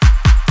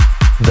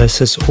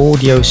This is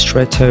Audio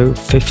Stretto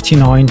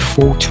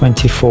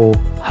 59424.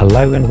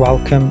 Hello and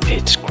welcome,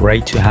 it's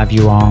great to have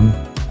you on.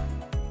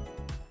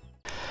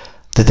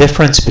 The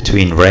difference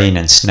between rain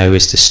and snow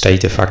is the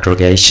state of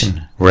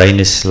aggregation. Rain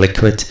is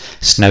liquid,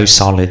 snow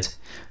solid.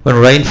 When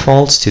rain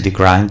falls to the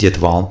ground, the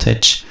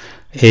advantage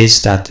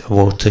is that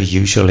water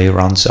usually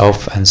runs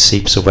off and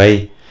seeps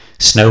away.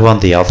 Snow,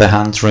 on the other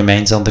hand,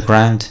 remains on the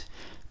ground.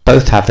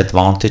 Both have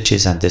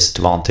advantages and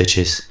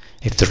disadvantages.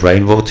 If the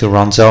rainwater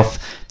runs off,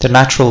 the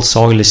natural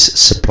soil is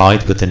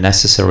supplied with the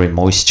necessary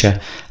moisture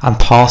and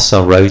paths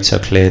or roads are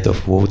cleared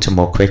of water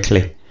more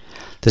quickly.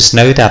 The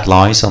snow that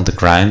lies on the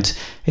ground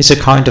is a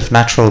kind of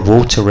natural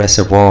water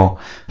reservoir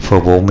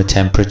for warmer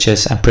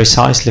temperatures and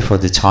precisely for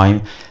the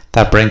time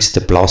that brings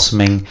the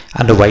blossoming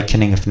and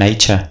awakening of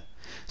nature.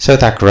 So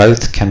that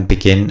growth can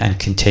begin and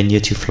continue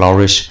to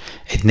flourish,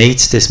 it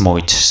needs this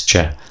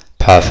moisture,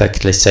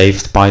 perfectly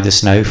saved by the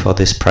snow for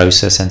this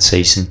process and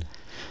season.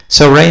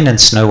 So rain and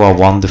snow are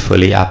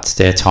wonderfully at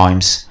their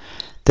times.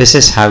 This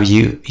is how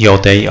your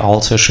day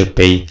also should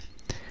be.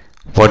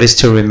 What is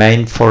to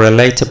remain for a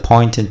later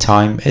point in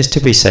time is to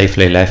be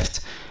safely left,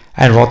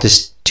 and what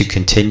is to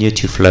continue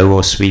to flow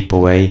or sweep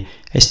away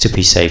is to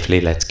be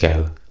safely let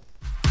go.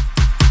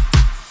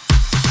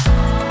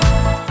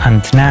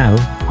 And now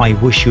I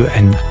wish you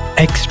an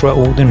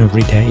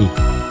extraordinary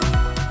day.